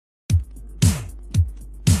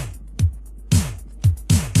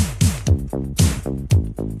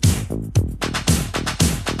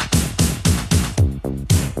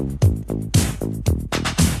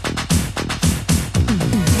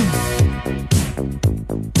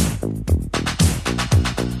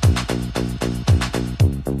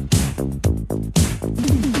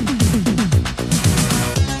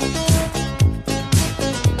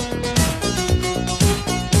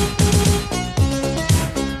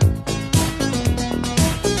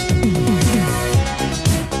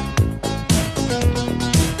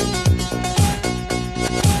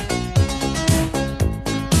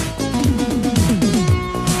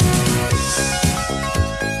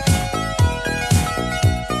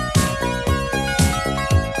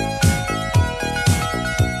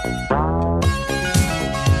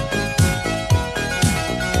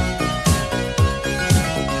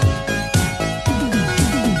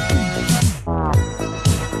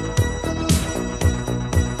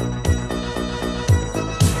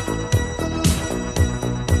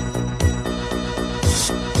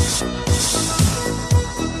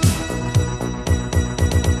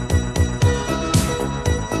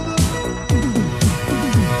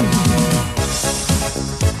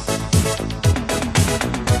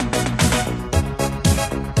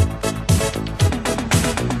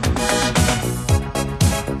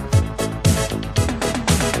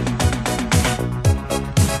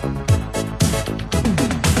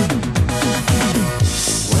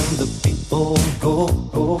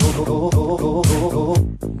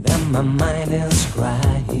My mind is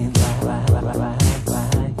crying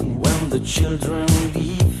when the children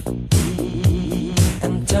leave,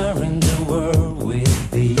 entering the world with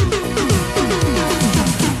thee.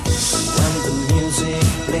 When the music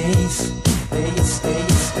plays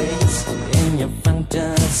in your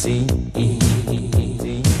fantasy, in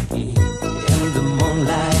the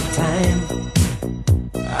moonlight time,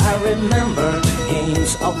 I remember the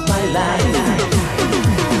games of my life.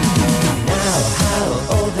 Now, how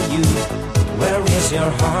old are you? Where is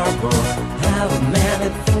your harbor? Have many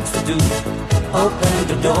things to do. Open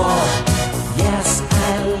the door. Yes,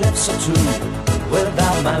 I live so true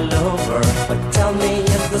without my lover. But tell me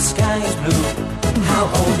if the sky is blue. How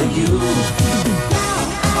old are you? Now,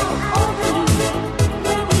 how old are you?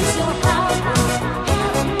 Where is your harbor?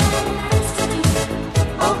 Have many things to do.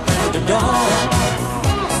 Open the door.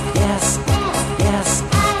 Yes, yes,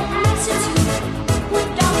 I live so true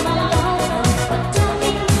without my lover. But tell me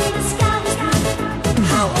if the sky is blue.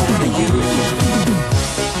 how old are you?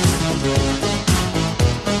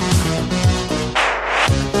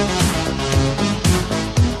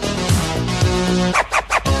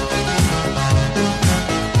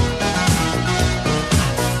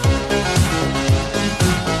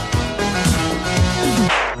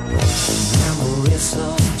 Memories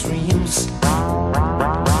of dreams,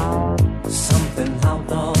 something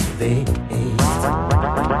out of the age.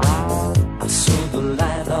 I saw the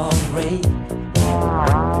light of ray,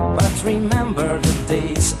 but remember the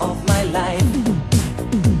days of my life.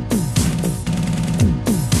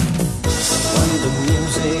 When the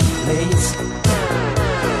music plays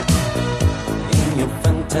in your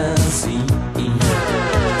fantasy,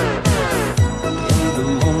 in the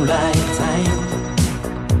moonlight time,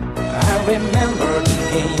 I remember the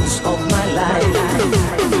games of my life.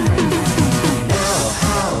 Now,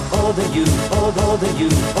 how old are you? Old are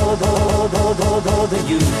you? Old are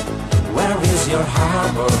you? Where is your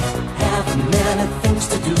harbor? Have many things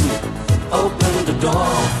to do. Open the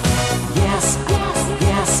door. Yes,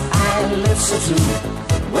 yes, I live so true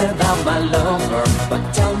without my lover. But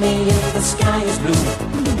tell me if the sky is blue.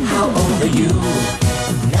 How old are you?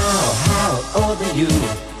 Now, how old are you?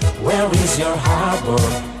 Where is your harbor?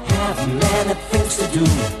 Have many things to do.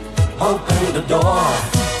 Open the door.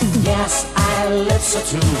 Yes, I live so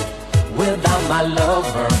true without my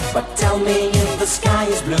lover. But tell me if the sky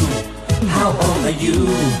is blue. How old are you?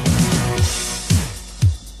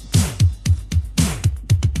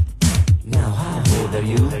 Now, how old are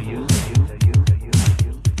you?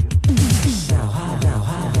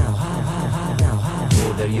 Now, how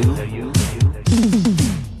old are you?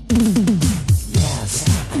 Yes,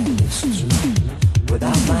 I live so true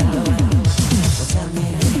without my lover. But tell me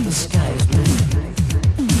if the sky is blue.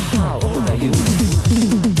 How old are you?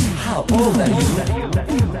 How old are you?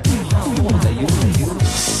 How old are you?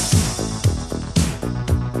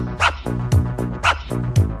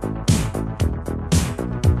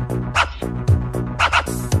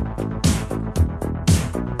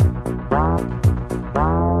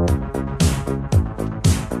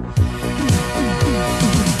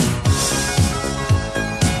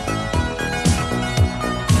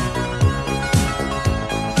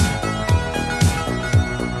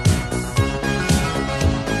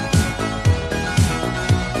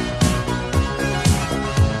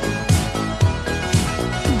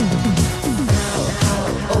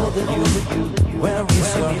 Where